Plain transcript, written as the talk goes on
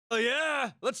Oh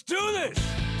yeah, let's do this!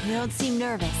 You don't seem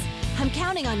nervous. I'm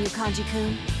counting on you,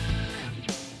 Kanji-kun.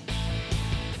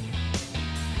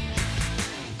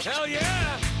 Hell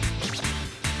yeah!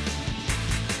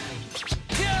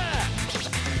 Yeah!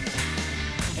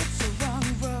 It's the wrong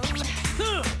road.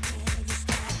 Huh.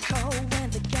 Cold when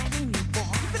they're getting you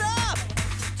warm. Keep it up!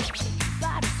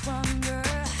 Body stronger.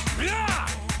 Yeah!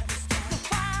 The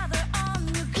father on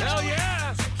you go. Hell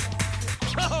yeah!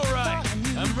 Alright,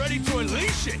 I'm ready to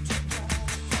unleash it!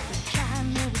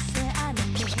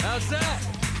 How's that?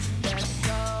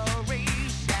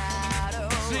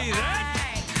 See that?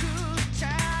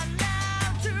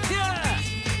 Yeah!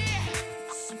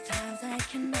 Sometimes I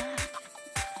cannot.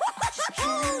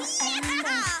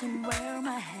 Where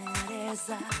my head is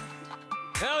at.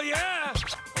 Hell yeah! Oh,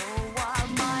 while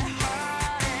my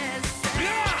heart is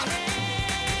Yeah!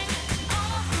 singing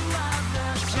all throughout the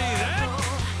See that?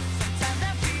 circle. Sometimes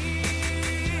I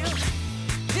feel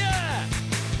Yeah!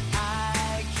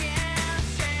 I can't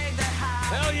shake the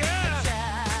high. Hell yeah!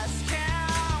 Just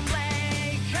can't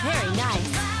blink. Very nice.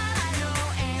 But I know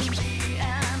in the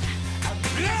end I'll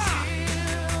be Yeah!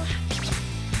 still.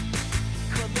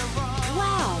 'Cause the road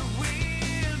Wow.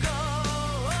 will go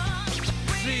on.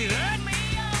 See that? Me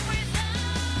up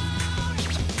without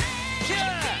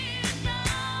Yeah!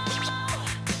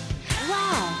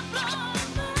 Wow.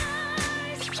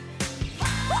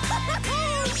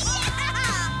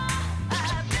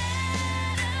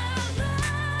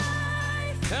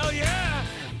 Hell yeah!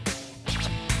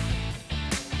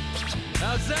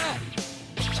 How's that?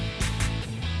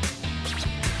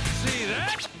 See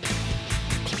that?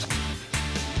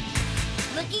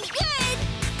 Looking good.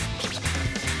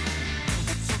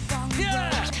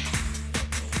 Yeah!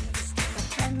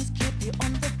 Friends keep you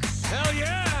on the good side. Hell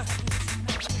yeah!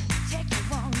 Take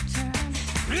a wrong turn,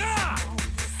 Yeah!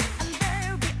 and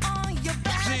they'll be on your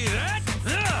back. See that?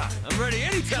 Yeah! I'm ready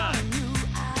anytime! You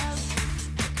out,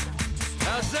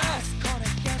 How's that? gotta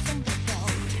get on the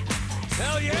road.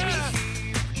 Hell yeah!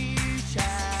 Keep each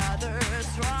other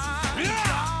strong.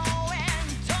 Yeah! Going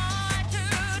toe to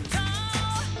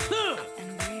toe. Huh.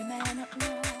 And we may not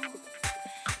know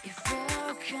if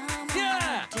we'll come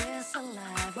Yeah! out this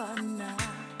alive or not.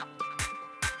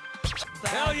 But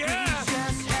Hell yeah! we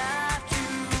just have to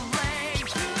break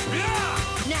through.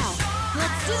 Yeah! Now,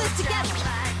 let's do this together.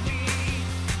 Like me,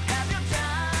 have your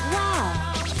time. Wow.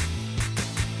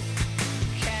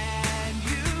 Can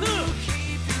you Huh.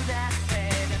 keep to that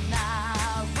fate and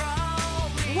narrow?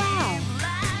 Wow.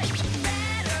 Life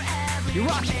better every You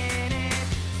rock it. minute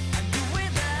and do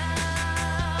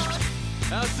without.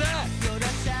 How's that? You're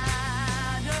the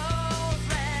shadows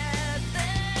let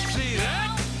them See that?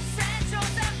 set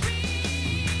yourself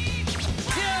free.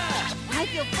 Yeah! I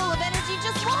feel full of energy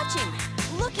just watching.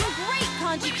 Looking great,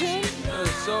 Kanji-kun.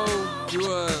 So, you,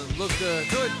 look,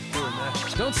 good doing that.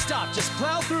 Don't stop, just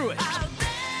plow through it. Out there,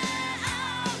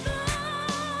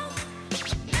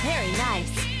 Very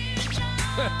nice.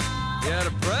 You out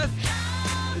of breath?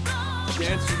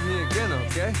 Dance with me again,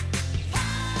 okay?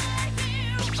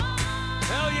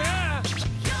 Hell yeah!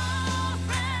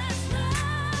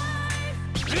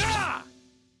 Yeah!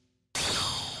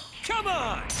 Come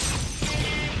on!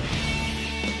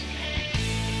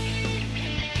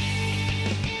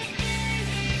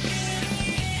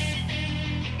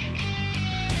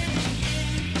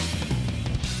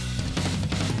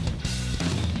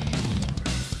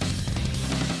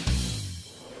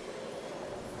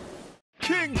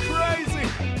 King crazy!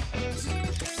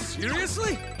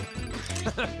 Seriously?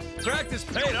 Practice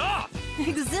paid off!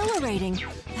 Exhilarating.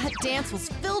 That dance was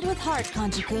filled with heart,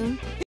 Kanji-kun.